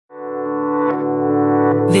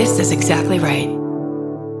This is exactly right.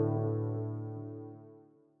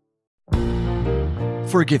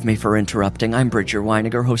 Forgive me for interrupting. I'm Bridger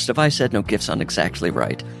Weiniger, host of I Said No Gifts on Exactly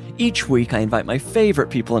Right. Each week, I invite my favorite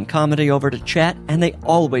people in comedy over to chat, and they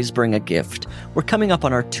always bring a gift. We're coming up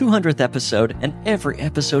on our 200th episode, and every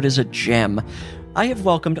episode is a gem. I have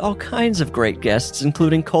welcomed all kinds of great guests,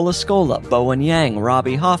 including Cola Scola, Bowen Yang,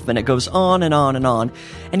 Robbie Hoffman. It goes on and on and on.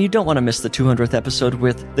 And you don't want to miss the 200th episode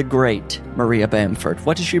with the great Maria Bamford.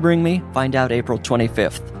 What does she bring me? Find out April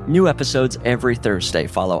 25th. New episodes every Thursday.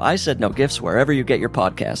 Follow I Said No Gifts wherever you get your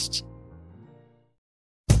podcasts.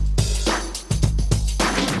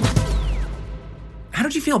 How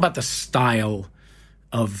did you feel about the style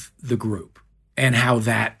of the group and how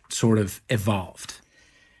that sort of evolved?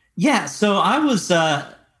 Yeah, so I was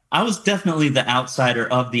definitely the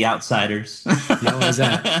outsider of the outsiders. Yeah, why is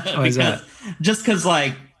that? Why is that? Just because,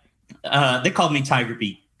 like, they called me Tiger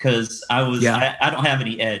Beat because I don't have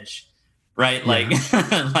any edge, right? Like,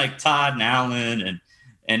 like Todd and Alan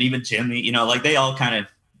and even Jimmy, you know, like they all kind of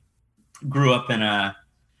grew up in I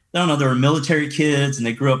don't know, they were military kids and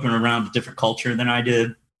they grew up in around a different culture than I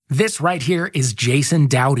did. This right here is Jason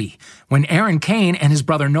Dowdy. When Aaron Kane and his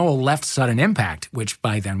brother Noel left Sudden Impact, which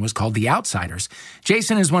by then was called The Outsiders,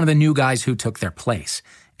 Jason is one of the new guys who took their place.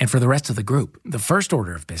 And for the rest of the group, the first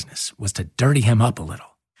order of business was to dirty him up a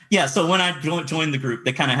little. Yeah, so when I joined the group,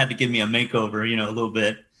 they kind of had to give me a makeover, you know, a little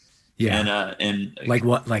bit. Yeah. And like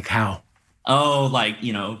what? Like how? Oh, like,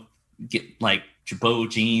 you know, get like Jabot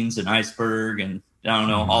jeans and Iceberg and I don't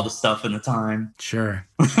know, all the stuff in the time. Sure.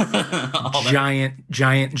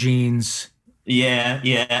 giant jeans.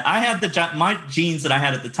 Yeah. I had my jeans that I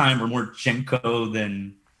had at the time were more Jenko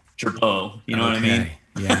than Jabot. You know what I mean?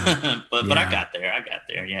 Yeah. But I got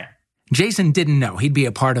there. Yeah. Jason didn't know he'd be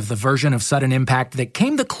a part of the version of Sudden Impact that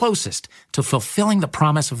came the closest to fulfilling the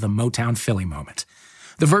promise of the Motown Philly moment.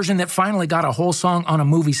 The version that finally got a whole song on a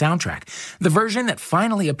movie soundtrack. The version that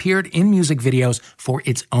finally appeared in music videos for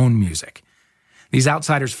its own music. These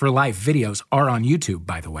Outsiders for Life videos are on YouTube,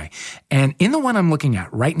 by the way. And in the one I'm looking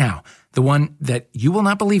at right now, the one that you will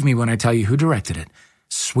not believe me when I tell you who directed it,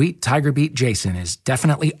 sweet Tiger Beat Jason is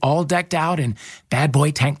definitely all decked out in bad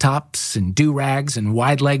boy tank tops and do-rags and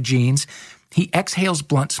wide-leg jeans. He exhales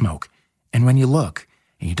blunt smoke. And when you look,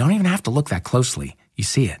 and you don't even have to look that closely, you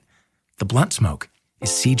see it. The blunt smoke is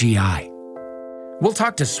CGI. We'll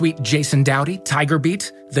talk to sweet Jason Dowdy, Tiger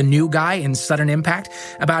Beat, the new guy in Sudden Impact,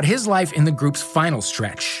 about his life in the group's final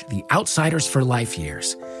stretch, the Outsiders for Life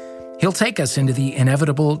years. He'll take us into the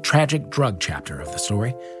inevitable tragic drug chapter of the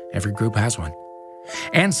story. Every group has one.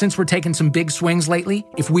 And since we're taking some big swings lately,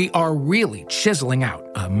 if we are really chiseling out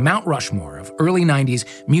a Mount Rushmore of early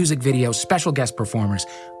 90s music video special guest performers,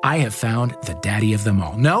 I have found the daddy of them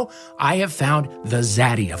all. No, I have found the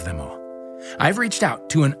zaddy of them all. I've reached out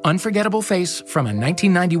to an unforgettable face from a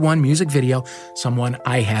 1991 music video, someone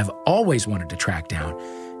I have always wanted to track down.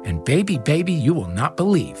 And baby, you will not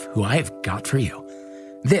believe who I have got for you.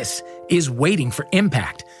 This is Waiting for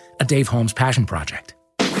Impact, a Dave Holmes passion project.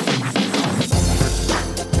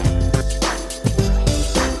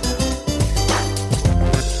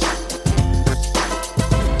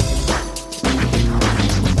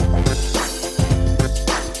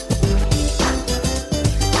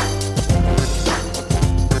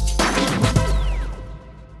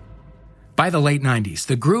 By the late 90s,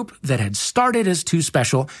 the group that had started as Too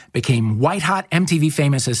Special became white-hot MTV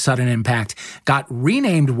famous as Sudden Impact, got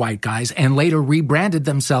renamed White Guys, and later rebranded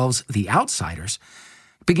themselves The Outsiders,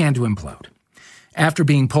 began to implode. After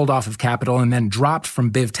being pulled off of Capitol and then dropped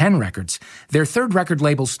from Biv 10 Records, their third record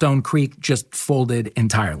label, Stone Creek, just folded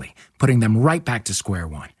entirely, putting them right back to square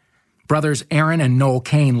one. Brothers Aaron and Noel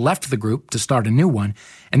Kane left the group to start a new one,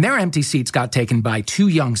 and their empty seats got taken by two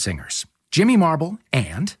young singers, Jimmy Marble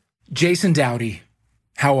and Jason Dowdy.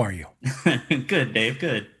 How are you? Good, Dave,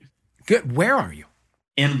 good. Good. Where are you?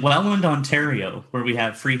 In Welland, Ontario, where we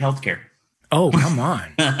have free healthcare. Oh, come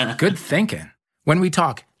on. Good thinking. When we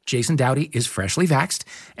talk, Jason Dowdy is freshly vaxxed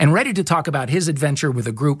and ready to talk about his adventure with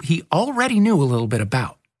a group he already knew a little bit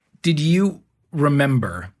about. Did you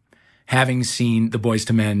remember having seen the Boyz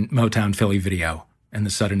II Men Motown Philly video and the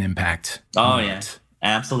Sudden Impact moment?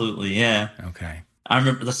 Yeah. Absolutely, yeah. Okay. I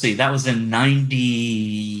remember, let's see, that was in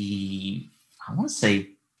 90, I want to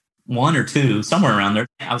say 1 or 2, somewhere around there.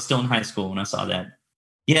 I was still in high school when I saw that.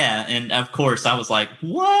 Yeah, and of course I was like,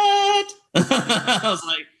 what? I was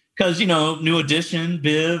like, because, you know, New Edition,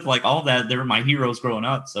 Biv, like all that, they were my heroes growing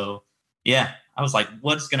up. So, yeah, I was like,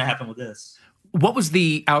 what's going to happen with this? What was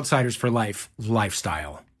the Outsiders for Life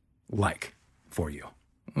lifestyle like for you?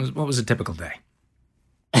 What was a typical day?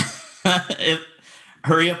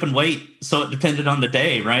 hurry up and wait. So it depended on the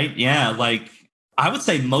day, right? Yeah, like I would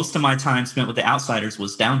say most of my time spent with the Outsiders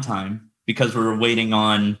was downtime because we were waiting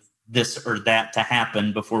on this or that to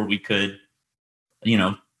happen before we could,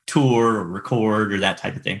 tour or record or that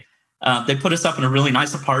type of thing. They put us up in a really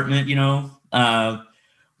nice apartment,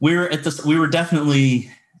 we were definitely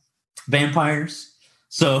vampires.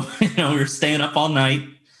 So, we were staying up all night.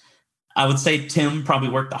 I would say Tim probably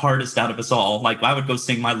worked the hardest out of us all. Like I would go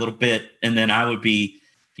sing my little bit and then I would be,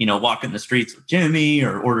 walking the streets with Jimmy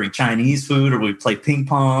or ordering Chinese food, or we'd play ping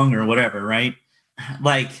pong or whatever. Right.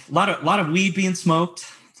 Like a lot of weed being smoked,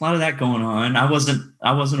 a lot of that going on. I wasn't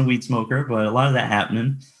a weed smoker, but a lot of that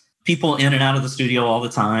happening. People in and out of the studio all the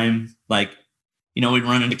time. Like, we'd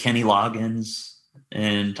run into Kenny Loggins,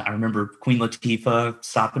 and I remember Queen Latifah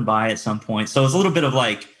stopping by at some point. So it was a little bit of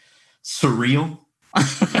like surreal.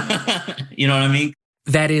 You know what I mean?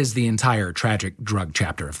 That is the entire tragic drug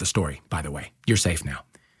chapter of the story, by the way. You're safe now.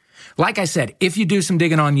 Like I said, if you do some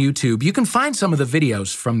digging on YouTube, you can find some of the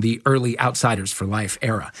videos from the early Outsiders for Life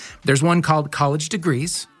era. There's one called College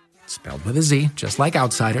Degrees, spelled with a Z, just like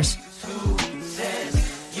Outsiders.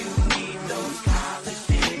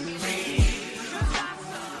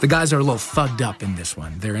 The guys are a little thugged up in this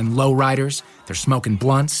one. They're in lowriders, they're smoking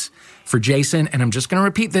blunts. For Jason, and I'm just going to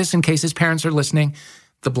repeat this in case his parents are listening,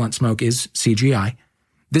 the blunt smoke is CGI.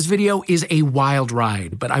 This video is a wild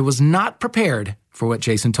ride, but I was not prepared for what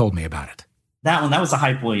Jason told me about it. That was a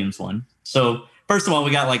Hype Williams one. So first of all,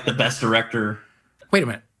 we got like the best director. Wait a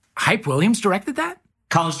minute. Hype Williams directed that?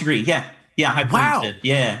 College Degree. Yeah. Yeah. Hype Williams did.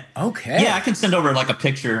 Yeah. Okay. Yeah. I can send over like a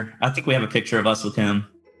picture. I think we have a picture of us with him.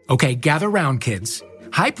 Okay. Gather round, kids.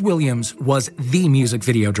 Hype Williams was the music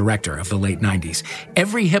video director of the late 90s.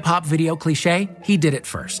 Every hip-hop video cliche, he did it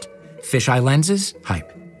first. Fisheye lenses,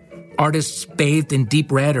 Hype. Artists bathed in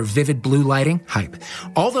deep red or vivid blue lighting, Hype.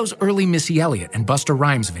 All those early Missy Elliott and Busta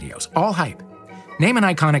Rhymes videos, all Hype. Name an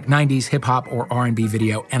iconic 90s hip-hop or R&B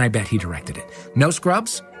video, and I bet he directed it. No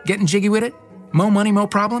scrubs? Getting jiggy with it? Mo money, mo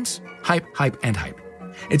problems? Hype, Hype, and Hype.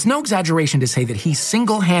 It's no exaggeration to say that he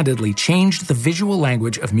single-handedly changed the visual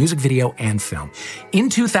language of music video and film. In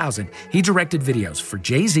 2000, he directed videos for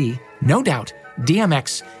Jay-Z, No Doubt,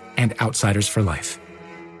 DMX, and Outsiders for Life.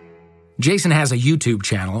 Jason has a YouTube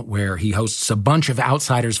channel where he hosts a bunch of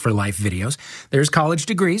Outsiders for Life videos. There's College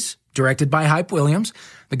Degrees, directed by Hype Williams.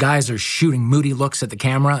 The guys are shooting moody looks at the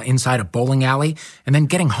camera inside a bowling alley and then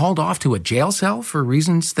getting hauled off to a jail cell for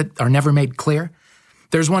reasons that are never made clear.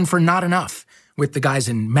 There's one for Not Enough, with the guys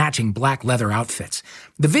in matching black leather outfits.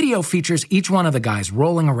 The video features each one of the guys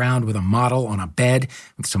rolling around with a model on a bed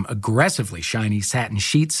with some aggressively shiny satin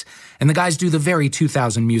sheets, and the guys do the very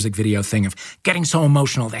 2000 music video thing of getting so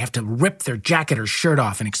emotional they have to rip their jacket or shirt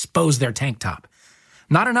off and expose their tank top.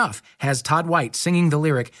 Not Enough has Todd White singing the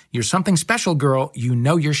lyric, "You're something special, girl, you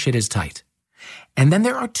know your shit is tight." And then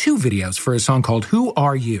there are two videos for a song called Who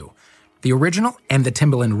Are You? The original and the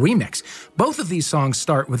Timbaland remix. Both of these songs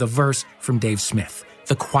start with a verse from Dave Smith,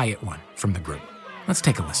 the quiet one from the group. Let's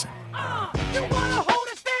take a listen. You wanna hold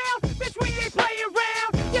us down? Bitch, we ain't playing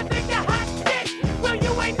around. You think you're hot shit? Well,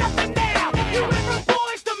 you ain't nothing now. You went from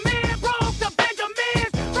boys to men, broke to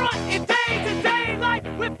Benjamins. Front and day to day, like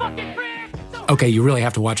we're fucking friends. Okay, you really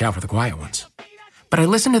have to watch out for the quiet ones. But I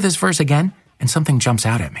listened to this verse again, and something jumps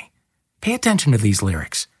out at me. Pay attention to these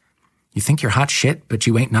lyrics. You think you're hot shit, but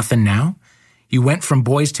you ain't nothing now? You went from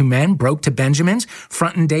boys to men, broke to Benjamins,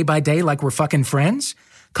 frontin' day by day like we're fucking friends?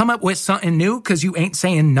 Come up with something new cause you ain't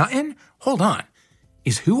saying nothing? Hold on.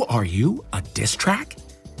 Is Who Are You a diss track?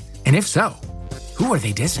 And if so, who are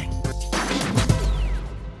they dissing?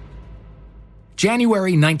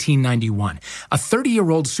 January 1991, a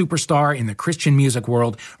 30-year-old superstar in the Christian music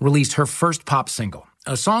world released her first pop single,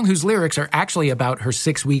 a song whose lyrics are actually about her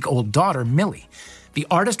 6-week-old daughter, Millie. The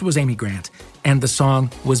artist was Amy Grant, and the song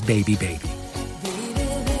was Baby Baby.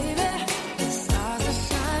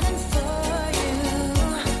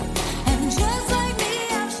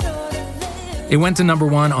 It went to number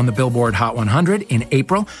 1 on the Billboard Hot 100 in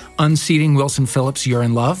April, unseating Wilson Phillips' You're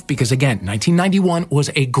in Love, because again, 1991 was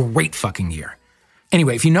a great fucking year.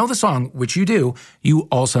 Anyway, if you know the song, which you do, you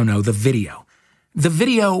also know the video. The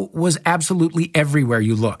video was absolutely everywhere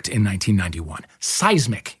you looked in 1991,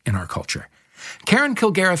 seismic in our culture. Karen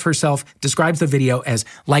Kilgariff herself describes the video as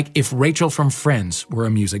like if Rachel from Friends were a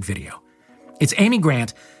music video. It's Amy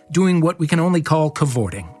Grant doing what we can only call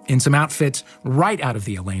cavorting in some outfits right out of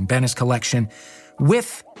the Elaine Bennis collection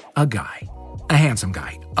with a guy, a handsome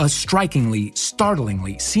guy, a strikingly,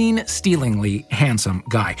 startlingly, scene-stealingly handsome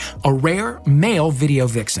guy, a rare male video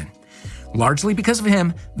vixen. Largely because of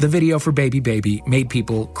him, the video for Baby Baby made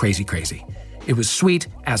people crazy. It was sweet,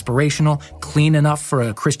 aspirational, clean enough for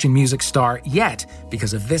a Christian music star, yet,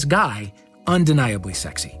 because of this guy, undeniably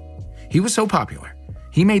sexy. He was so popular,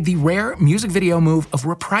 he made the rare music video move of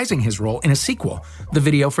reprising his role in a sequel, the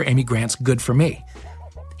video for Amy Grant's Good For Me.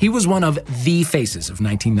 He was one of the faces of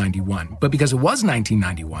 1991, but because it was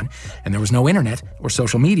 1991, and there was no internet or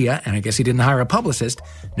social media, and I guess he didn't hire a publicist,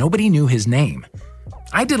 nobody knew his name.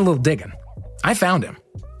 I did a little digging. I found him,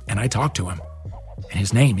 and I talked to him, and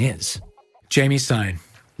his name is Jamie Stein.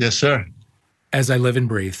 Yes, sir. As I live and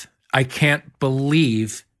breathe, I can't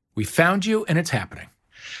believe we found you and it's happening.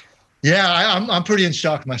 Yeah, I'm pretty in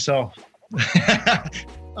shock myself.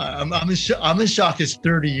 I'm in shock. It's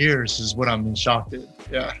 30 years is what I'm in shock at.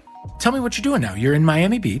 Yeah. Tell me what you're doing now. You're in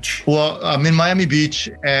Miami Beach. Well, I'm in Miami Beach,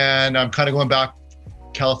 and I'm kind of going back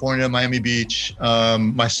California, Miami Beach.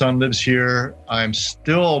 My son lives here. I'm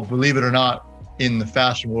still, believe it or not, in the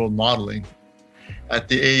fashion world modeling at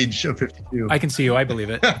the age of 52. I can see you. I believe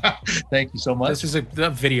it. Thank you so much. This is a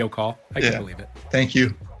video call. I can believe it. Thank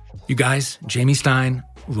you. You guys, Jamie Stein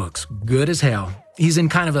looks good as hell. He's in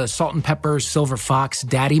kind of a salt and pepper, silver fox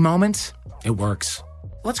daddy moment. It works.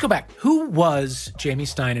 Let's go back. Who was Jamie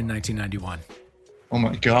Stein in 1991? Oh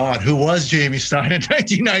my God. Who was Jamie Stein in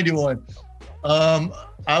 1991?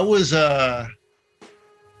 I was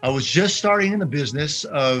just starting in the business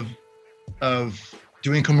of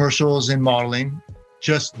doing commercials and modeling,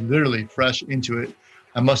 just literally fresh into it.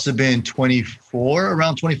 I must have been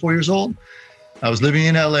around 24 years old. I was living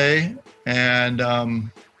in LA, and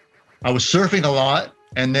I was surfing a lot.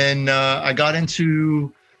 And then I got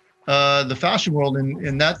into the fashion world,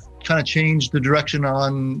 and that kind of changed the direction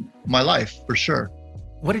on my life for sure.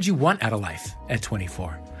 What did you want out of life at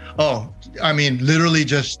 24? Oh, I mean, literally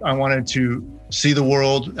just I wanted to see the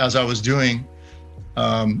world as I was doing.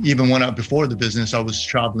 Even when before the business, I was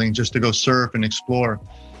traveling just to go surf and explore.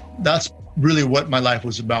 That's really what my life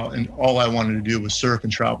was about. And all I wanted to do was surf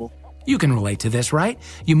and travel. You can relate to this, right?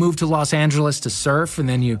 You move to Los Angeles to surf, and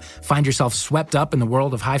then you find yourself swept up in the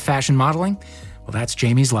world of high fashion modeling. Well, that's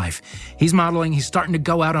Jamie's life. He's modeling, he's starting to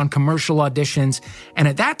go out on commercial auditions, and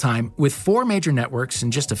at that time, with 4 major networks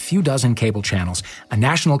and just a few dozen cable channels, a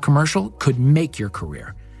national commercial could make your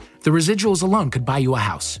career. The residuals alone could buy you a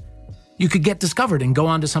house. You could get discovered and go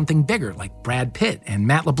on to something bigger like Brad Pitt and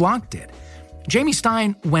Matt LeBlanc did. Jamie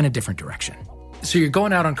Stein went a different direction. So you're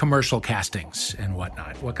going out on commercial castings and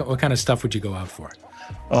whatnot. What kind of stuff would you go out for?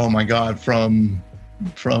 Oh my God, from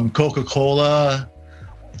Coca-Cola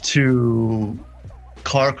to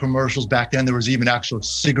car commercials. Back then, there was even actual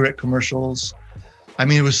cigarette commercials. I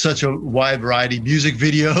mean, it was such a wide variety. Music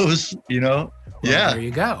videos, you know? Well, yeah. There you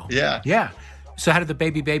go. Yeah. Yeah. So how did the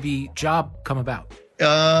baby job come about?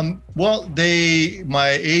 Well, my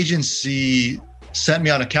agency sent me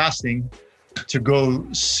on a casting to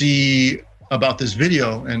go see about this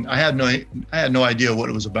video, and I had no idea what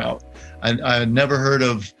it was about. I had never heard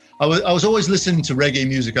of. I was always listening to reggae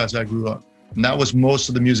music as I grew up, and that was most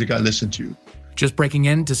of the music I listened to. Just breaking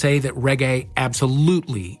in to say that reggae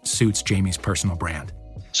absolutely suits Jamie's personal brand.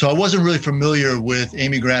 So I wasn't really familiar with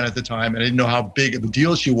Amy Grant at the time, and I didn't know how big of a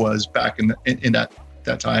deal she was back in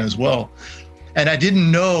that time as well. And I didn't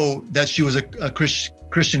know that she was a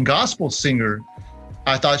Christian gospel singer.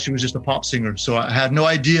 I thought she was just a pop singer. So I had no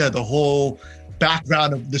idea the whole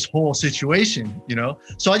background of this whole situation, you know?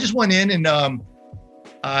 So I just went in and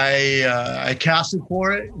I casted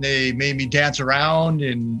for it. They made me dance around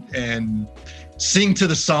and sing to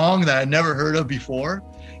the song that I'd never heard of before,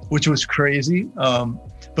 which was crazy.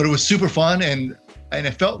 But it was super fun and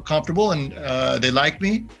it felt comfortable, and they liked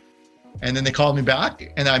me. And then they called me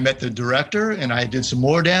back, and I met the director, and I did some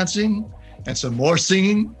more dancing and some more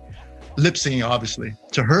singing, lip singing, obviously,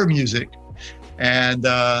 to her music. And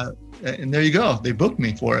there you go. They booked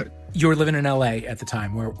me for it. You were living in LA at the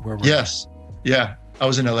time. Where were you? Yes. Yeah. I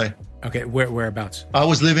was in LA. Okay. Whereabouts? I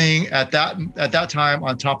was living at that time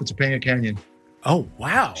on top of Topanga Canyon. Oh,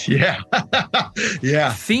 wow. Yeah.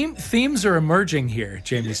 Yeah. Themes are emerging here,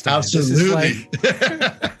 Jamie Stein. Absolutely.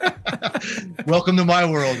 Welcome to my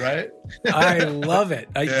world, right? I love it.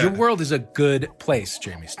 Yeah. Your world is a good place,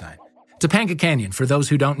 Jamie Stein. Topanga Canyon, for those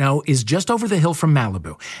who don't know, is just over the hill from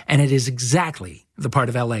Malibu, and it is exactly the part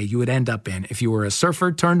of LA you would end up in if you were a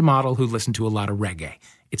surfer turned model who listened to a lot of reggae.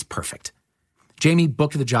 It's perfect. Jamie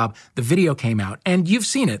booked the job, the video came out, and you've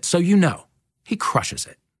seen it, so you know. He crushes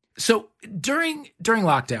it. So during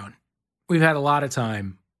lockdown, we've had a lot of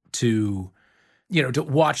time to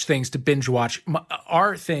watch things, to binge watch.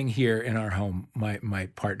 Our thing here in our home, my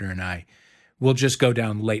partner and I, will just go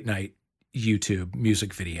down late night YouTube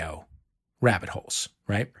music video rabbit holes,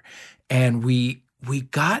 right? And we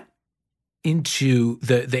got into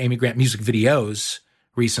the Amy Grant music videos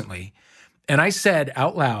recently, and I said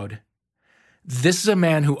out loud, this is a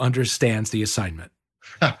man who understands the assignment.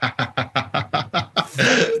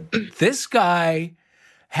 This guy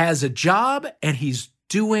has a job and he's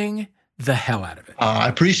doing the hell out of it. I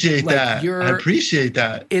appreciate that. I appreciate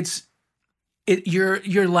that.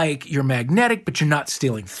 You're like, you're magnetic, but you're not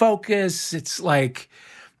stealing focus. It's like,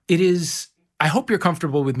 it is, I hope you're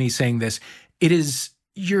comfortable with me saying this. It is,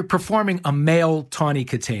 you're performing a male Tawny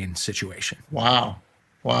Katane situation. Wow.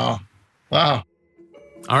 All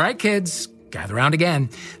right, kids. Gather around again.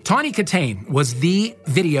 Tawny Katane was the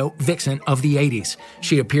video vixen of the 80s.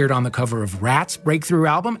 She appeared on the cover of Ratt's breakthrough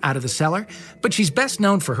album, Out of the Cellar, but she's best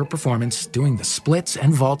known for her performance doing the splits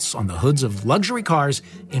and vaults on the hoods of luxury cars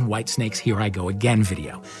in Whitesnake's Here I Go Again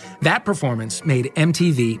video. That performance made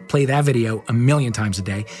MTV play that video a million times a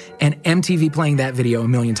day, and MTV playing that video a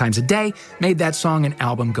million times a day made that song and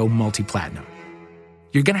album go multi-platinum.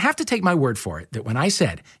 You're going to have to take my word for it that when I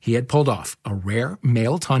said he had pulled off a rare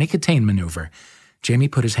male Tawny Katane maneuver, Jamie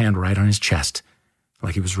put his hand right on his chest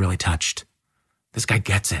like he was really touched. This guy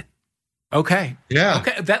gets it. Okay. Yeah.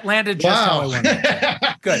 Okay. That landed just how I wanted.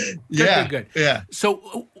 Good. Yeah.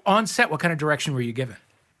 So on set, what kind of direction were you given?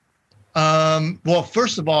 Well,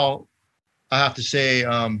 first of all, I have to say,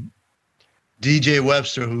 DJ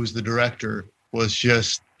Webster, who's the director,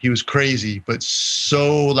 he was crazy, but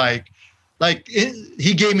so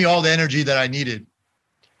he gave me all the energy that I needed.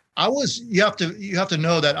 You have to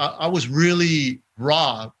know that I was really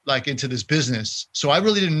raw, into this business. So I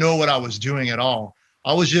really didn't know what I was doing at all.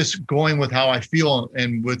 I was just going with how I feel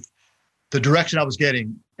and with the direction I was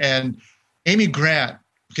getting. And Amy Grant,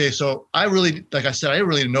 okay, so I really, like I said, I didn't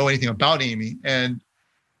really know anything about Amy. And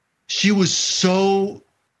she was so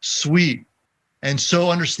sweet and so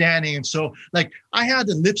understanding. And so I had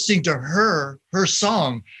to lip sync to her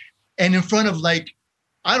song. And in front of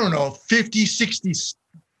 50, 60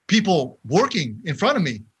 people working in front of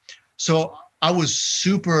me. So I was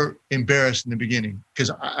super embarrassed in the beginning because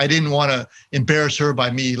I didn't want to embarrass her by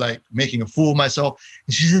me making a fool of myself.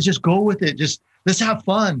 And she said, just go with it. Just let's have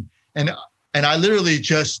fun. And I literally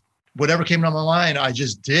just, whatever came to my mind, I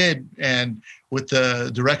just did. And with the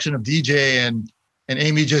direction of DJ and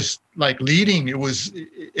Amy just leading,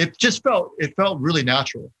 it felt really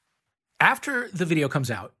natural. After the video comes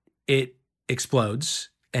out, it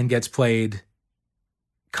explodes and gets played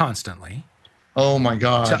constantly. Oh my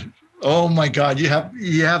God. You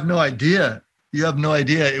have no idea. You have no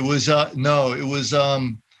idea. It was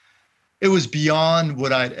it was beyond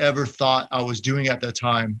what I'd ever thought I was doing at that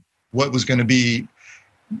time. What was going to be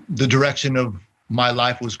the direction of my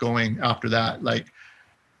life was going after that.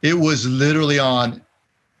 It was literally on,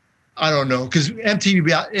 I don't know, because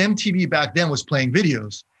MTV back then was playing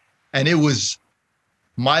videos, and it was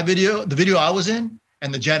my video, the video I was in,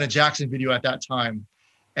 and the Janet Jackson video at that time.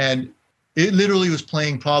 And it literally was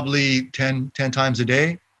playing probably 10 times a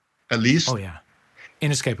day, at least. Oh, yeah.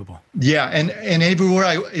 Inescapable. Yeah. And everywhere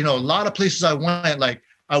a lot of places I went,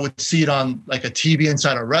 I would see it on a TV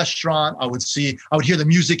inside a restaurant. I would hear the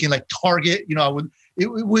music in Target, it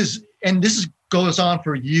was, and this goes on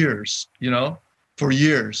for years, for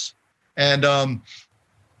years. And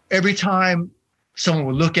every time someone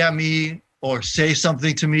would look at me or say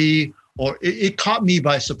something to me, or it caught me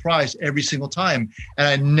by surprise every single time. And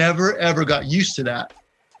I never, ever got used to that,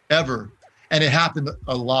 ever. And it happened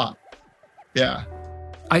a lot. Yeah.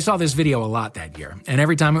 I saw this video a lot that year, and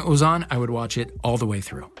every time it was on, I would watch it all the way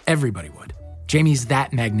through. Everybody would. Jamie's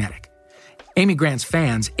that magnetic. Amy Grant's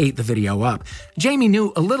fans ate the video up. Jamie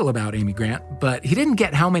knew a little about Amy Grant, but he didn't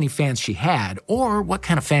get how many fans she had or what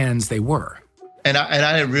kind of fans they were. And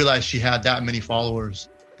I didn't realize she had that many followers.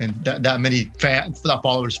 And that many fans,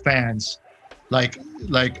 like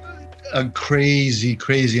a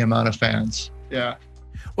crazy amount of fans. Yeah.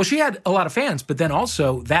 Well, she had a lot of fans, but then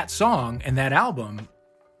also that song and that album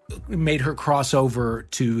made her cross over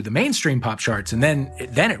to the mainstream pop charts, and then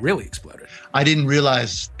it really exploded. I didn't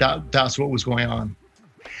realize that's what was going on.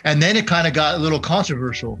 And then it kind of got a little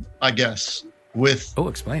controversial, I guess, with... Oh,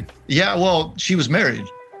 explain. Yeah, well, she was married,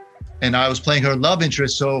 and I was playing her love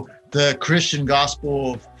interest, so the Christian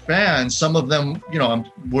gospel fans, some of them,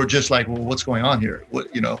 were just like, well, what's going on here?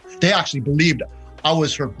 They actually believed I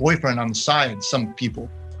was her boyfriend on the side, some people.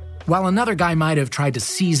 While another guy might have tried to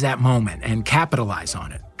seize that moment and capitalize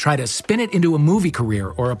on it, try to spin it into a movie career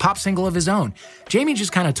or a pop single of his own, Jamie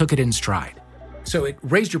just kind of took it in stride. So it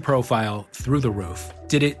raised your profile through the roof.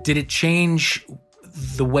 Did it change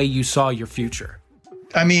the way you saw your future?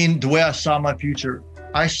 I mean, the way I saw my future,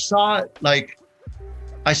 I saw it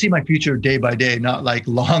I see my future day by day, not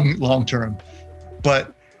long term.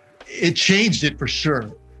 But it changed it for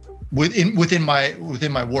sure within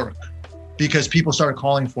my work, because people started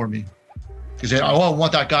calling for me. Because I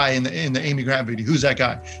want that guy in the Amy Grant video. Who's that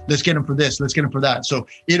guy? Let's get him for this. Let's get him for that. So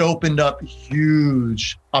it opened up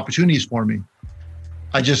huge opportunities for me.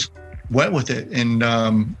 I just went with it, and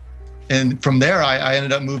from there I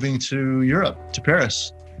ended up moving to Europe, to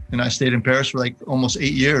Paris, and I stayed in Paris for like almost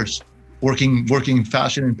 8 years, working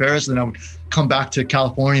fashion in Paris. Then I would come back to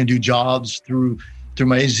California and do jobs through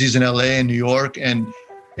my agencies in LA and New York, and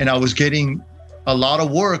I was getting a lot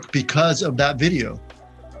of work because of that video.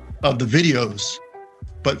 Of the videos,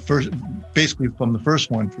 but basically from the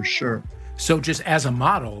first one for sure. So just as a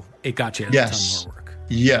model, it got you a ton more work.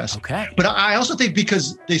 Yes. Okay. But I also think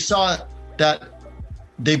because they saw that,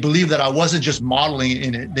 they believed that I wasn't just modeling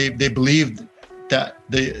in it. They believed that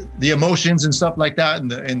the emotions and stuff like that,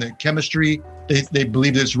 and the chemistry, they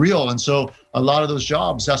believed it's real. And so a lot of those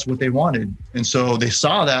jobs, that's what they wanted. And so they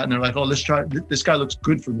saw that and they're like, oh, let's try. This guy looks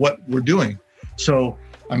good for what we're doing. So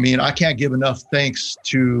I mean, I can't give enough thanks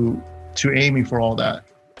to Amy for all that.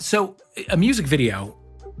 So a music video,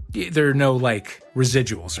 there are no like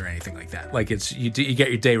residuals or anything like that. Like it's you get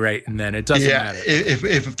your day right, and then it doesn't matter.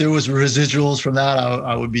 If there was residuals from that,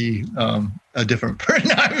 I would be a different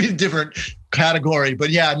person. I mean, different category.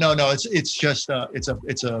 But yeah, no, it's just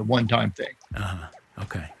it's a one-time thing.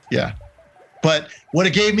 Okay. Yeah, but what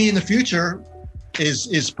it gave me in the future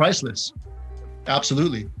is priceless.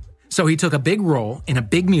 Absolutely. So he took a big role in a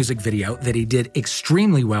big music video that he did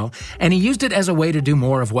extremely well, and he used it as a way to do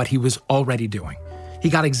more of what he was already doing. He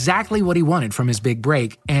got exactly what he wanted from his big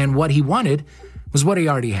break, and what he wanted was what he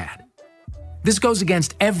already had. This goes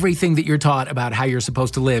against everything that you're taught about how you're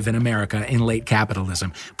supposed to live in America in late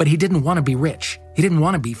capitalism, but he didn't want to be rich. He didn't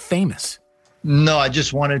want to be famous. No, I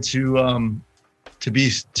just wanted to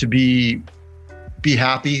be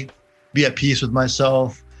happy, be at peace with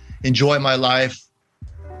myself, enjoy my life.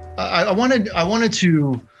 I wanted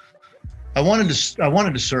to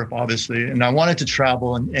surf, obviously, and I wanted to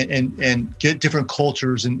travel and get different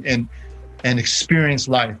cultures and experience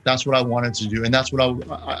life. That's what I wanted to do, and that's what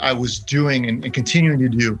I was doing and continuing to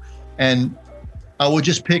do. And I would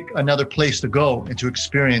just pick another place to go and to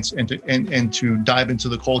experience and to dive into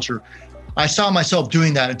the culture. I saw myself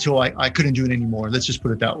doing that until I couldn't do it anymore. Let's just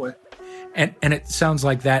put it that way. And it sounds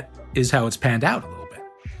like that is how it's panned out a little bit.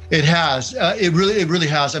 It has. It really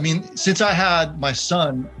has. I mean, since I had my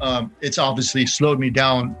son, it's obviously slowed me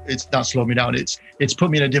down. It's not slowed me down. It's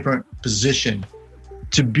put me in a different position.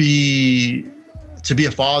 To be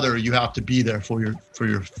a father, you have to be there for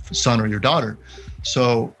your son or your daughter.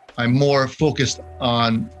 So I'm more focused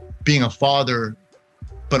on being a father,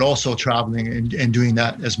 but also traveling and doing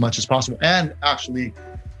that as much as possible, and actually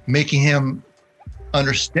making him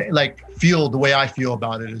understand, like feel the way I feel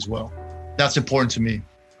about it as well. That's important to me.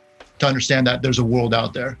 To understand that there's a world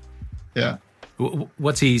out there. Yeah.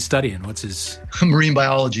 What's he studying? What's his? Marine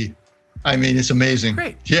biology. I mean, it's amazing.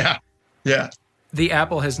 Great. Yeah. Yeah. The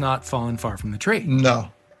apple has not fallen far from the tree. No,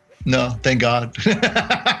 thank God.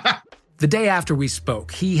 The day after we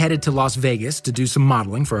spoke, he headed to Las Vegas to do some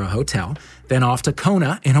modeling for a hotel, then off to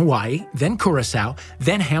Kona in Hawaii, then Curacao,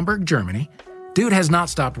 then Hamburg, Germany. Dude has not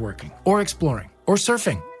stopped working or exploring or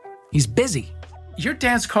surfing. He's busy. Your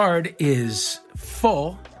dance card is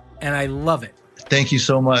full, and I love it. Thank you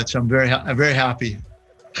so much. I'm very happy.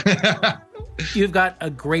 You've got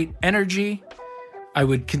a great energy. I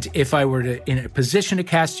would, if I were in a position to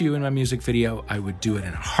cast you in my music video, I would do it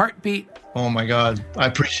in a heartbeat. Oh my God, I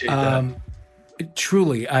appreciate that.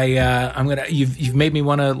 Truly, you've made me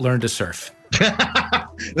want to learn to surf.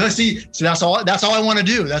 See, that's all I want to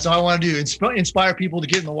do. That's all I want to do. Inspire people to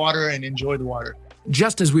get in the water and enjoy the water.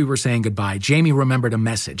 Just as we were saying goodbye, Jamie remembered a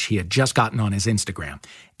message he had just gotten on his Instagram,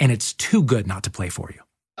 and it's too good not to play for you.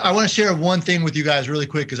 I want to share one thing with you guys really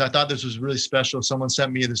quick because I thought this was really special. Someone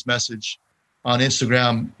sent me this message on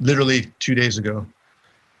Instagram literally 2 days ago.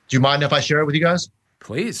 Do you mind if I share it with you guys?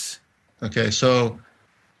 Please. Okay, so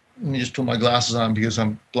let me just put my glasses on because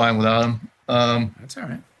I'm blind without them. That's all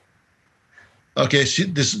right. Okay,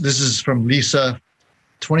 this is from Lisa.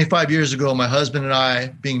 25 years ago, my husband and I,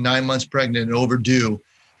 being 9 months pregnant and overdue,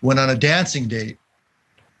 went on a dancing date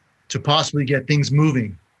to possibly get things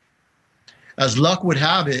moving. As luck would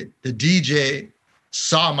have it, the DJ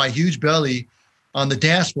saw my huge belly on the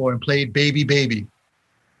dance floor and played Baby Baby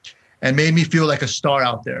and made me feel like a star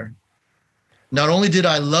out there. Not only did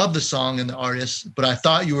I love the song and the artist, but I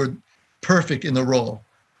thought you were perfect in the role.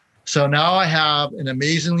 So now I have an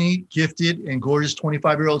amazingly gifted and gorgeous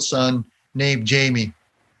 25-year-old son named Jamie.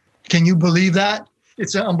 Can you believe that?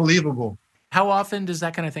 It's unbelievable. How often does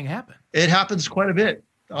that kind of thing happen? It happens quite a bit,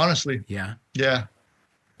 honestly. Yeah. Yeah.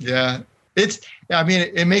 Yeah.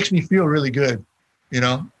 It makes me feel really good. You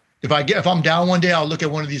know, if I'm down one day, I'll look at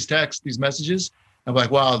one of these texts, these messages. I'm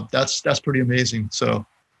like, wow, that's pretty amazing. So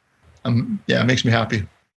it makes me happy.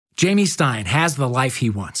 Jamie Stein has the life he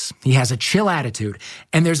wants. He has a chill attitude,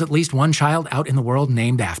 and there's at least one child out in the world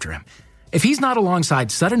named after him. If he's not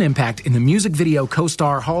alongside Sudden Impact in the music video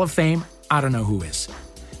co-star Hall of Fame, I don't know who is.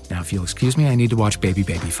 Now, if you'll excuse me, I need to watch Baby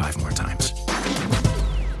Baby 5 more times.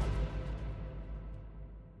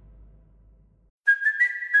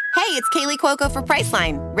 Hey, it's Kaylee Cuoco for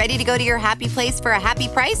Priceline. Ready to go to your happy place for a happy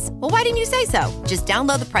price? Well, why didn't you say so? Just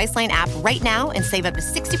download the Priceline app right now and save up to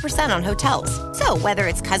 60% on hotels. So whether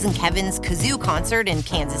it's Cousin Kevin's Kazoo Concert in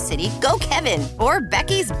Kansas City, go Kevin, or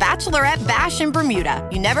Becky's Bachelorette Bash in Bermuda,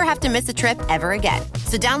 you never have to miss a trip ever again.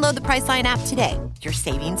 So download the Priceline app today. Your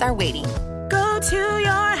savings are waiting. Go to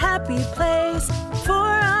your happy place for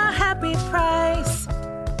a happy price.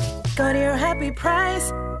 Go to your happy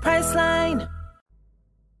price, Priceline.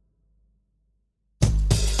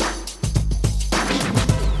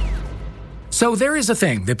 So there is a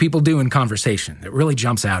thing that people do in conversation that really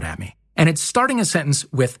jumps out at me, and it's starting a sentence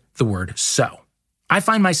with the word so. I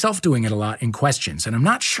find myself doing it a lot in questions, and I'm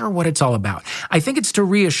not sure what it's all about. I think it's to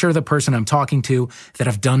reassure the person I'm talking to that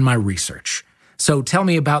I've done my research. So tell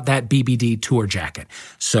me about that BBD tour jacket.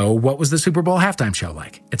 So what was the Super Bowl halftime show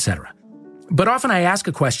like, etc. But often I ask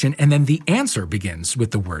a question, and then the answer begins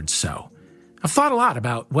with the word so. I've thought a lot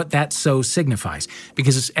about what that so signifies,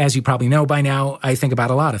 because as you probably know by now, I think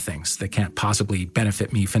about a lot of things that can't possibly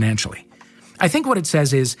benefit me financially. I think what it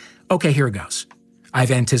says is, okay, here it goes.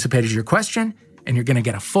 I've anticipated your question, and you're going to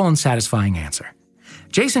get a full and satisfying answer.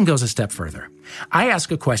 Jason goes a step further. I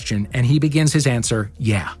ask a question, and he begins his answer,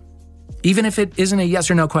 yeah. Even if it isn't a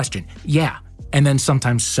yes or no question, yeah, and then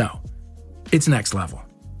sometimes so. It's next level.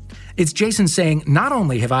 It's Jason saying, not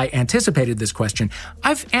only have I anticipated this question,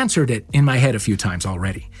 I've answered it in my head a few times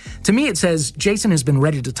already. To me, it says Jason has been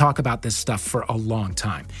ready to talk about this stuff for a long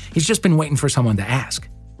time. He's just been waiting for someone to ask.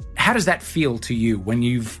 How does that feel to you when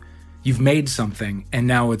you've made something and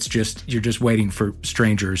now it's just, you're just waiting for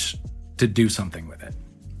strangers to do something with it?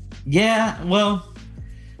 Yeah, well,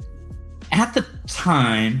 at the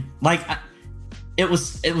time, it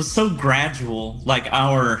was so gradual,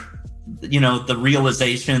 the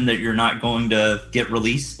realization that you're not going to get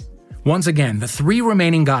released. Once again, the 3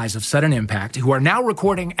 remaining guys of Sudden Impact, who are now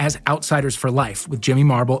recording as Outsiders for Life with Jimmy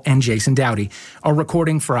Marble and Jason Dowdy, are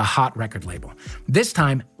recording for a hot record label. This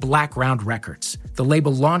time, Black Round Records, the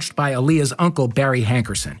label launched by Aaliyah's uncle, Barry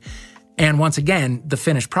Hankerson. And once again, the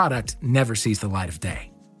finished product never sees the light of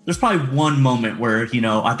day. There's probably one moment where,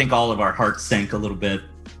 I think all of our hearts sank a little bit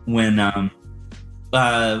when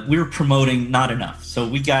we were promoting not enough. So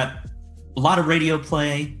we got a lot of radio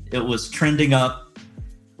play. It was trending up.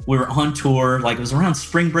 We were on tour. It was around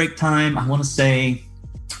spring break time. I want to say,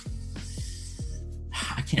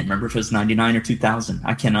 I can't remember if it was 99 or 2000.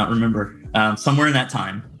 I cannot remember. Somewhere in that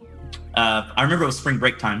time. I remember it was spring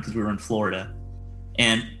break time because we were in Florida.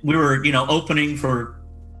 And we were, opening for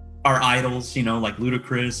our idols, like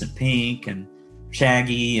Ludacris and Pink and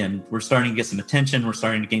Shaggy. And we're starting to get some attention. We're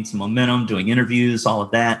starting to gain some momentum, doing interviews, all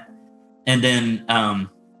of that. And then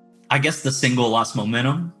I guess the single lost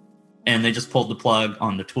momentum and they just pulled the plug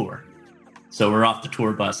on the tour. So we're off the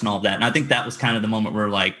tour bus and all of that. And I think that was kind of the moment where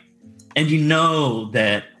and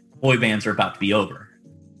that boy bands are about to be over,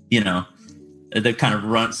 they kind of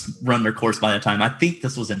run their course by the time. I think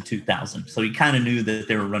this was in 2000. So you kind of knew that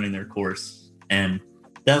they were running their course. And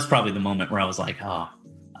that was probably the moment where I was like, oh,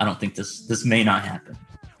 I don't think this may not happen.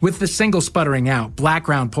 With the single sputtering out, Black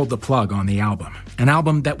Round pulled the plug on the album. An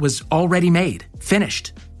album that was already made,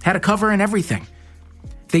 finished, had a cover and everything.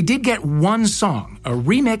 They did get one song, a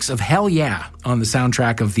remix of Hell Yeah, on the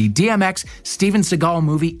soundtrack of the DMX Steven Seagal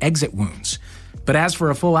movie Exit Wounds. But as for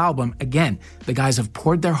a full album, again, the guys have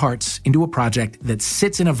poured their hearts into a project that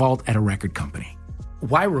sits in a vault at a record company.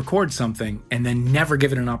 Why record something and then never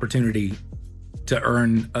give it an opportunity to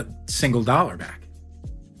earn a single dollar back?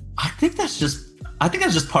 I think that's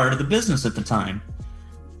just part of the business at the time.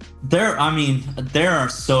 There are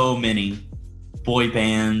so many boy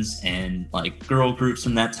bands and girl groups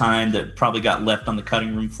from that time that probably got left on the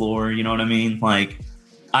cutting room floor. You know what I mean?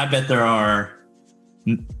 I bet there are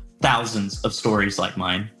thousands of stories like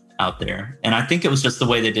mine out there. And I think it was just the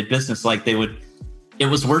way they did business. It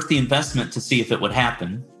was worth the investment to see if it would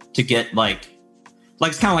happen, to get it's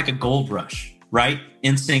kind of like a gold rush, right?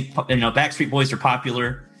 NSYNC, Backstreet Boys are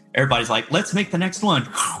popular. Everybody's like, let's make the next one.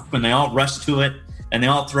 And they all rush to it and they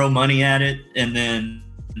all throw money at it. And then,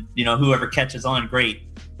 whoever catches on, great.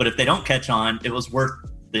 But if they don't catch on, it was worth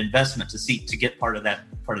the investment to get part of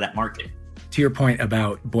that market. to your point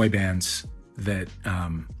about boy bands that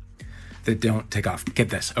don't take off. Get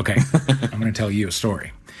this. Okay. I'm going to tell you a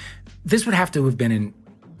story. This would have to have been in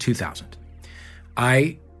 2000.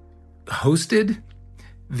 I hosted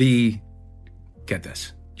get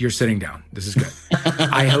this. You're sitting down. This is good.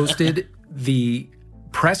 I hosted the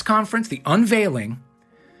press conference, the unveiling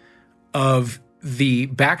of the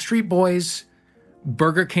Backstreet Boys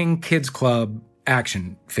Burger King Kids Club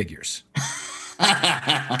action figures.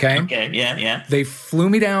 Okay? Okay, yeah. They flew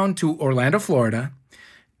me down to Orlando, Florida,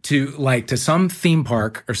 to some theme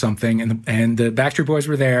park or something, and the Backstreet Boys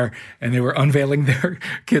were there, and they were unveiling their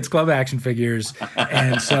Kids Club action figures,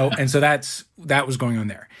 and so that was going on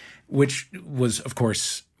there, which was of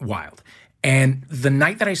course wild. And the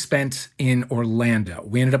night that I spent in Orlando,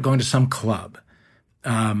 we ended up going to some club,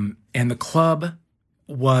 and the club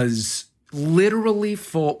was literally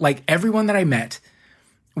full. Like everyone that I met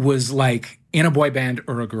was like in a boy band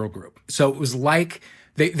or a girl group, so it was like.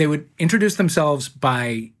 They would introduce themselves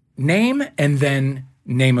by name and then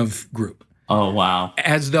name of group. Oh, wow.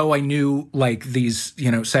 As though I knew like these,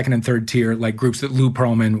 second and third tier like groups that Lou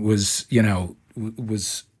Pearlman was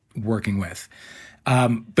working with.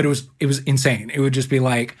 But it was insane. It would just be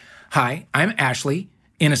like, "Hi, I'm Ashley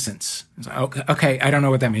Innocence." Like, okay, I don't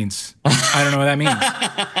know what that means.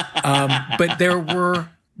 But there were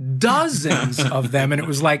dozens of them, and it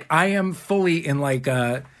was like I am fully in like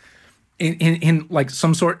in like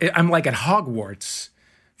some sort. I'm like at Hogwarts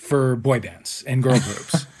for boy bands and girl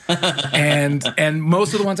groups, and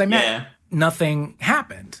most of the ones I met, nothing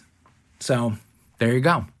happened. So there you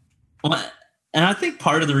go. Well, and I think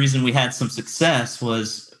part of the reason we had some success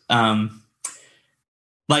was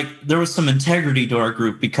like there was some integrity to our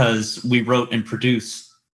group because we wrote and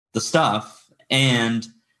produced the stuff, and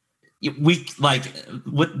we like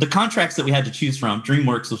with the contracts that we had to choose from.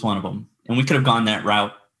 DreamWorks was one of them, and we could have gone that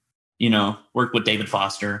route. Worked with David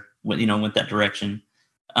Foster, went that direction.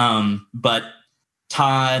 But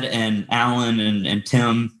Todd and Alan and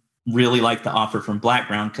Tim really liked the offer from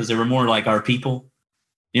Blackground because they were more like our people.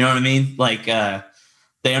 You know what I mean? Like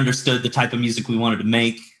they understood the type of music we wanted to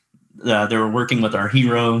make. They were working with our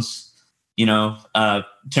heroes.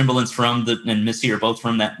 Timberland's and Missy are both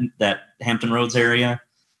from that Hampton Roads area.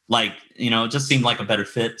 Like, it just seemed like a better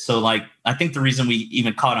fit. So like, I think the reason we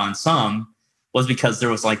even caught on some was because there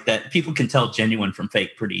was like that people can tell genuine from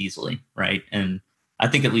fake pretty easily, right? And I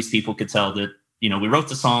think at least people could tell that, we wrote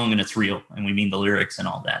the song and it's real and we mean the lyrics and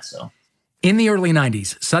all that. So in the early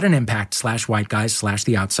 90s, Sudden Impact / White Guys /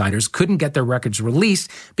 The Outsiders couldn't get their records released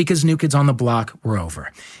because New Kids on the Block were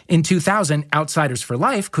over. In 2000, Outsiders for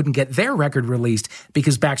Life couldn't get their record released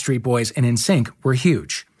because Backstreet Boys and NSYNC were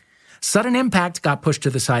huge. Sudden Impact got pushed to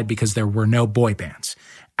the side because there were no boy bands.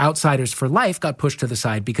 Outsiders for Life got pushed to the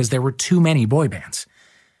side because there were too many boy bands.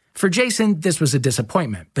 For Jason, this was a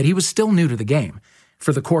disappointment, but he was still new to the game.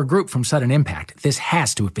 For the core group from Sudden Impact, this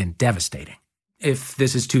has to have been devastating. If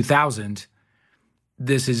this is 2000,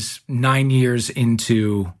 this is 9 years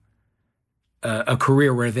into a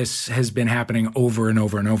career where this has been happening over and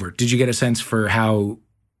over and over. Did you get a sense for how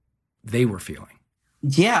they were feeling?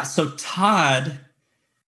 Yeah, so Todd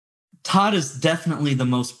is definitely the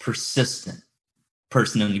most persistent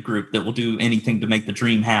person in the group that will do anything to make the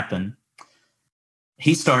dream happen.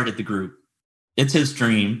 He started the group. It's his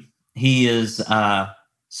dream. He is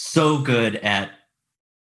so good at,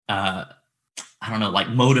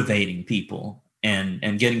 motivating people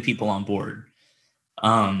and getting people on board.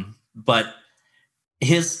 But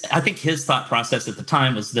I think his thought process at the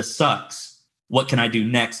time was, this sucks. What can I do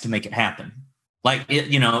next to make it happen? Like, it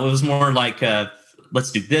was more like,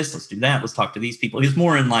 let's do this, let's do that, let's talk to these people. He was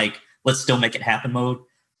more in like, let's still make it happen mode.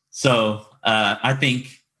 So I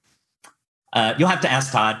think you'll have to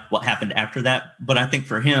ask Todd what happened after that. But I think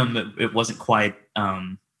for him, it wasn't quite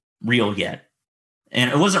real yet. And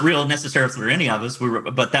it wasn't real necessarily for any of us.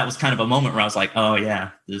 But that was kind of a moment where I was like, oh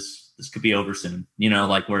yeah, this could be over soon.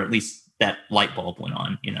 Like where at least that light bulb went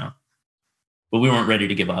on, But we weren't ready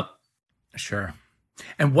to give up. Sure.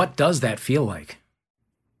 And what does that feel like?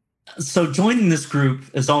 So joining this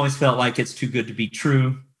group has always felt like it's too good to be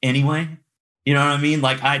true anyway. You know what I mean?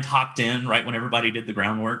 Like I'd hopped in right when everybody did the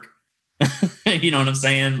groundwork. You know what I'm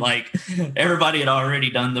saying? Like everybody had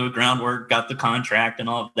already done the groundwork, got the contract and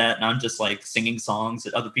all of that. And I'm just like singing songs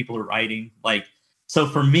that other people are writing. Like, so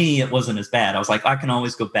for me, it wasn't as bad. I was like, I can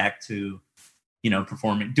always go back to,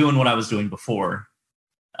 performing, doing what I was doing before.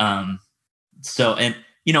 It's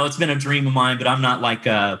been a dream of mine, but I'm not like,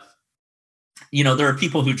 there are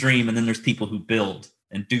people who dream and then there's people who build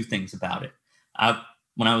and do things about it.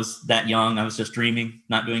 When I was that young, I was just dreaming,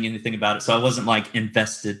 not doing anything about it. So I wasn't like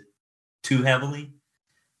invested too heavily.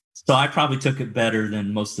 So I probably took it better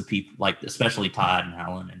than most of the people, like especially Todd and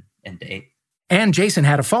Alan and Dave. And Jason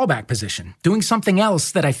had a fallback position, doing something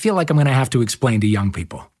else that I feel like I'm going to have to explain to young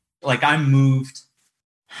people. Like I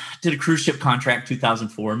did a cruise ship contract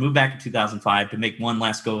 2004, moved back in 2005 to make one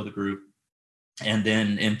last go of the group. And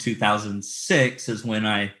then in 2006 is when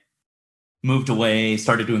I moved away,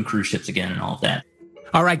 started doing cruise ships again and all of that.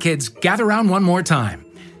 All right, kids, gather around one more time.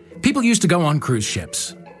 People used to go on cruise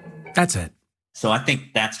ships. That's it. So I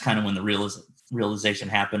think that's kind of when the realization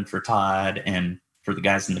happened for Todd and for the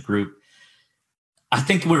guys in the group. I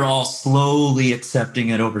think we're all slowly accepting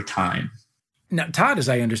it over time. Now, Todd, as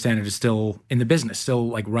I understand it, is still in the business, still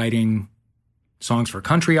like writing songs for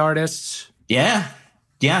country artists. Yeah,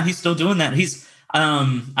 he's still doing that. He's,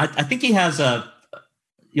 I think he has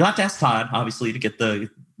you'll have to ask Todd, obviously, to get the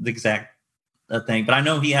exact thing. But I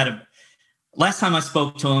know he had last time I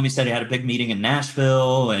spoke to him, he said he had a big meeting in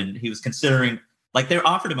Nashville and he was considering, like they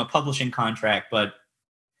offered him a publishing contract, but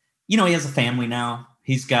he has a family now.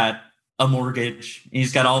 He's got a mortgage.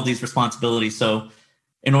 He's got all these responsibilities. So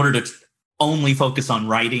in order to only focus on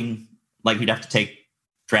writing, like he'd have to take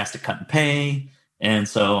drastic cut in pay. And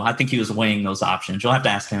so I think he was weighing those options. You'll have to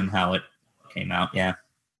ask him how it came out. Yeah.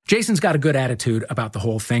 Jason's got a good attitude about the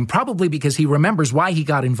whole thing, probably because he remembers why he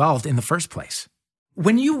got involved in the first place.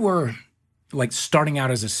 When you were like starting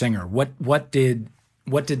out as a singer, what did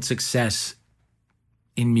success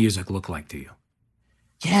in music look like to you?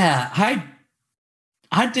 Yeah,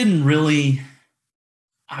 I didn't really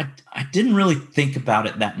think about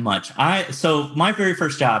it that much. So my very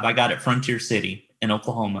first job I got at Frontier City in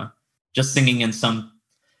Oklahoma, just singing in some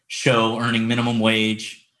show, earning minimum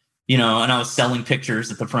wage, and I was selling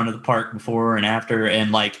pictures at the front of the park before and after.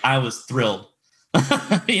 And like, I was thrilled,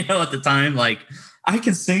 at the time, like I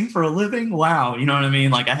can sing for a living. Wow. You know what I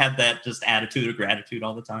mean? Like I had that just attitude of gratitude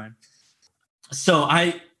all the time. So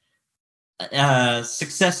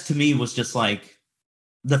success to me was just like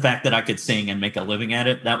the fact that I could sing and make a living at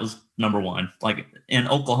it. That was number one. Like in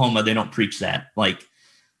Oklahoma, they don't preach that. Like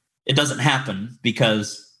it doesn't happen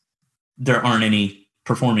because there aren't any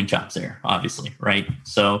performing jobs there, obviously. Right.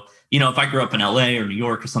 So, if I grew up in LA or New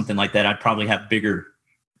York or something like that, I'd probably have bigger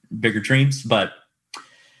dreams, but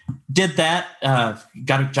did that,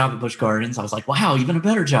 got a job at Busch Gardens. I was like, wow, even a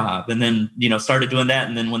better job. And then, started doing that.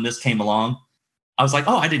 And then when this came along, I was like,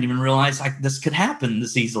 oh, I didn't even realize this could happen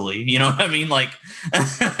this easily. You know what I mean? Like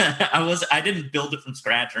I didn't build it from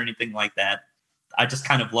scratch or anything like that. I just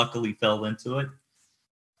kind of luckily fell into it.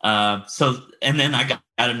 And then I got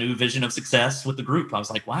a new vision of success with the group. I was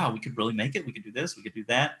like, wow, we could really make it. We could do this. We could do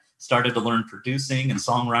that. Started to learn producing and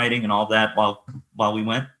songwriting and all that while we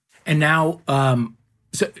went. And now,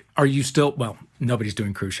 so are you still, well, nobody's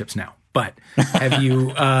doing cruise ships now, but have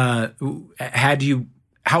you, how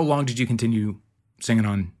long did you continue singing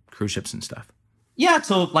on cruise ships and stuff? Yeah,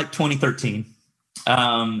 till like 2013.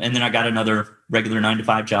 And then I got another regular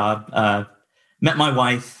 9-to-5 job. Met my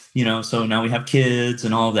wife, so now we have kids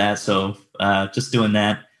and all of that. So just doing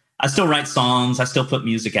that. I still write songs. I still put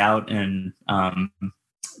music out and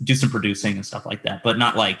do some producing and stuff like that. But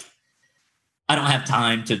not like, I don't have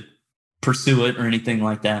time to pursue it or anything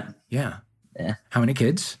like that. Yeah. How many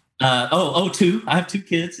kids? Two. I have 2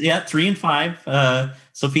 kids. Yeah, 3 and 5.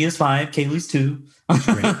 Sophia's 5. Kaylee's 2.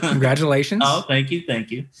 Great. Congratulations. Oh, thank you.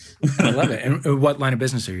 I love it. And what line of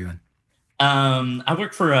business are you in? I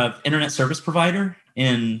work for an internet service provider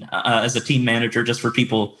as a team manager, just for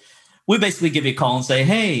people. We basically give you a call and say,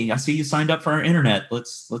 hey, I see you signed up for our internet.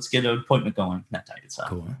 Let's get an appointment going. That type of stuff.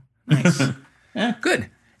 Cool. Nice. Yeah. Good.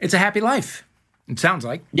 It's a happy life. It sounds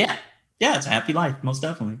like. Yeah. Yeah, it's a happy life. Most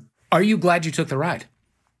definitely. Are you glad you took the ride?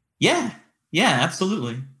 Yeah. Yeah,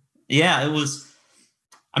 absolutely. Yeah, it was.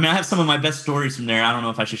 I mean, I have some of my best stories from there. I don't know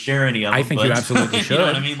if I should share any of them. I think you absolutely should. You know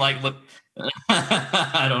what I mean? Like, look,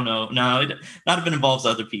 I don't know. No, not if it involves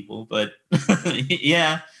other people, but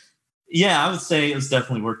yeah, I would say it was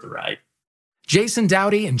definitely worth the ride. Jason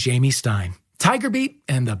Dowdy and Jamie Stein, Tiger Beat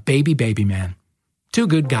and the Baby Man. 2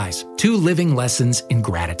 good guys, 2 living lessons in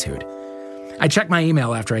gratitude. I check my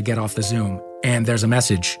email after I get off the Zoom, and there's a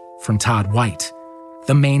message from Todd White,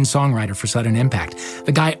 the main songwriter for Sudden Impact,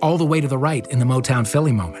 the guy all the way to the right in the Motown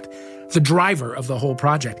Philly moment, the driver of the whole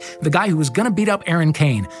project, the guy who was going to beat up Aaron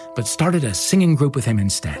Kane, but started a singing group with him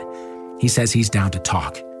instead. He says he's down to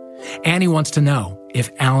talk. And he wants to know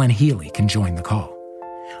if Alan Healy can join the call.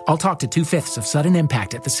 I'll talk to 2/5 of Sudden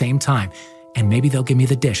Impact at the same time, and maybe they'll give me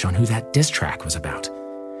the dish on who that diss track was about.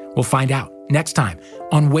 We'll find out next time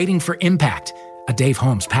on Waiting for Impact, a Dave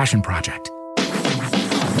Holmes passion project.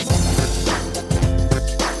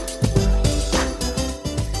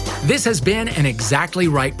 This has been an Exactly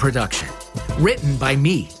Right production. Written by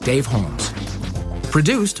me, Dave Holmes.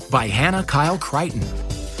 Produced by Hannah Kyle Crichton.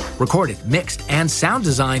 Recorded, mixed, and sound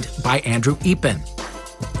designed by Andrew Epen.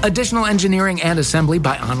 Additional engineering and assembly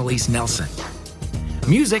by Annalise Nelson.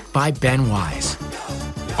 Music by Ben Wise.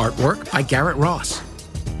 Artwork by Garrett Ross.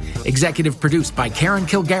 Executive produced by Karen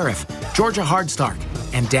Kilgariff, Georgia Hardstark,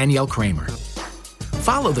 and Danielle Kramer.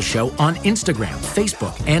 Follow the show on Instagram,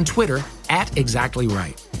 Facebook, and Twitter at Exactly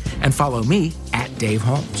Right. And follow me at Dave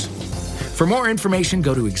Holmes. For more information,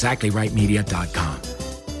 go to exactlyrightmedia.com.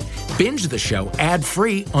 Binge the show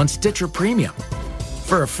ad-free on Stitcher Premium.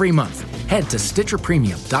 For a free month, head to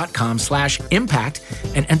stitcherpremium.com/impact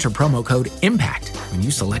and enter promo code IMPACT when you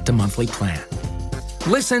select a monthly plan.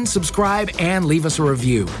 Listen, subscribe, and leave us a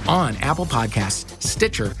review on Apple Podcasts,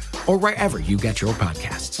 Stitcher, or wherever you get your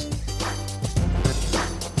podcasts.